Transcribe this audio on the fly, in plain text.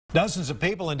Dozens of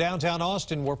people in downtown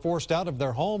Austin were forced out of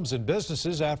their homes and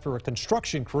businesses after a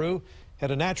construction crew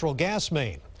hit a natural gas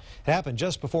main. It happened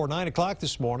just before 9 o'clock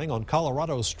this morning on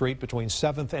Colorado Street between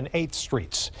 7th and 8th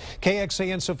Streets.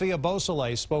 KXAN Sophia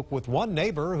Beausoleil spoke with one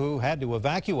neighbor who had to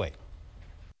evacuate.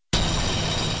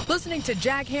 Listening to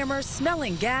jackhammers,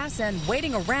 smelling gas, and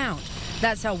waiting around.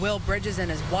 That's how Will Bridges and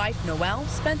his wife, Noelle,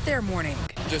 spent their morning.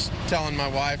 Just telling my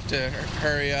wife to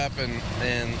hurry up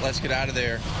and let's get out of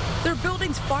there. Their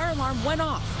building's fire alarm went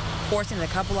off, forcing the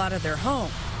couple out of their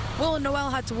home. Will and Noelle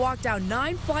had to walk down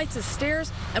 9 flights of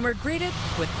stairs and were greeted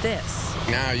with this.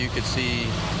 Now you could see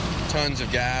tons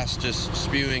of gas just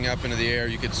spewing up into the air.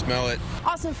 You could smell it.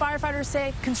 Austin firefighters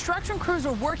say construction crews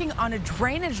were working on a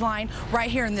drainage line right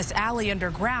here in this alley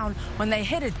underground when they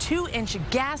hit a 2-inch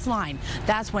gas line.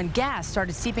 That's when gas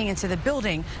started seeping into the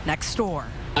building next door.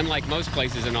 Unlike most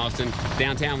places in Austin,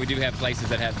 downtown we do have places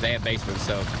that have basements,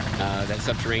 so that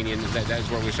subterranean, that is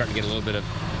where we're starting to get a little bit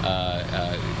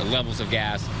of levels of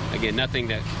gas. Again, nothing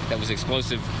that was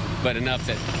explosive, but enough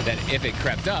that if it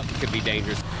crept up, it could be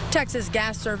dangerous. Texas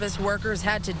Gas Service workers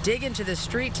had to dig into the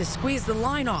street to squeeze the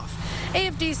line off.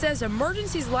 AFD says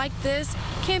emergencies like this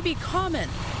can be common,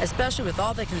 especially with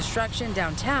all the construction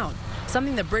downtown,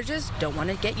 something the Bridges don't want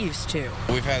to get used to.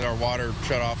 We've had our water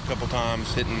shut off a couple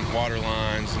times, hitting water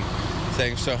lines and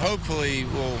things, so hopefully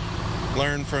we'll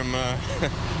learn from,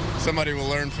 somebody will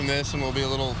learn from this and we'll be a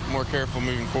little more careful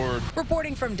moving forward.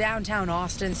 Reporting from downtown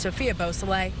Austin, Sophia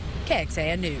Beausoleil,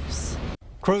 KXAN News.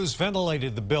 Crews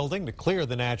ventilated the building to clear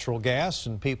the natural gas,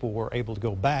 and people were able to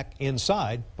go back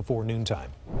inside before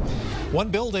noontime. One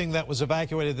building that was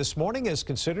evacuated this morning is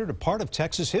considered a part of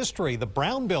Texas history. The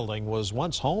Brown Building was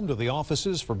once home to the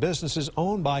offices for businesses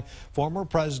owned by former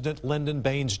President Lyndon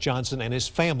Baines Johnson and his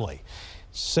family.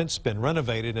 Since been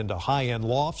renovated into high-end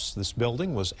lofts, this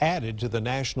building was added to the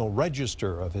National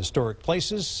Register of Historic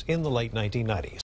Places in the late 1990s.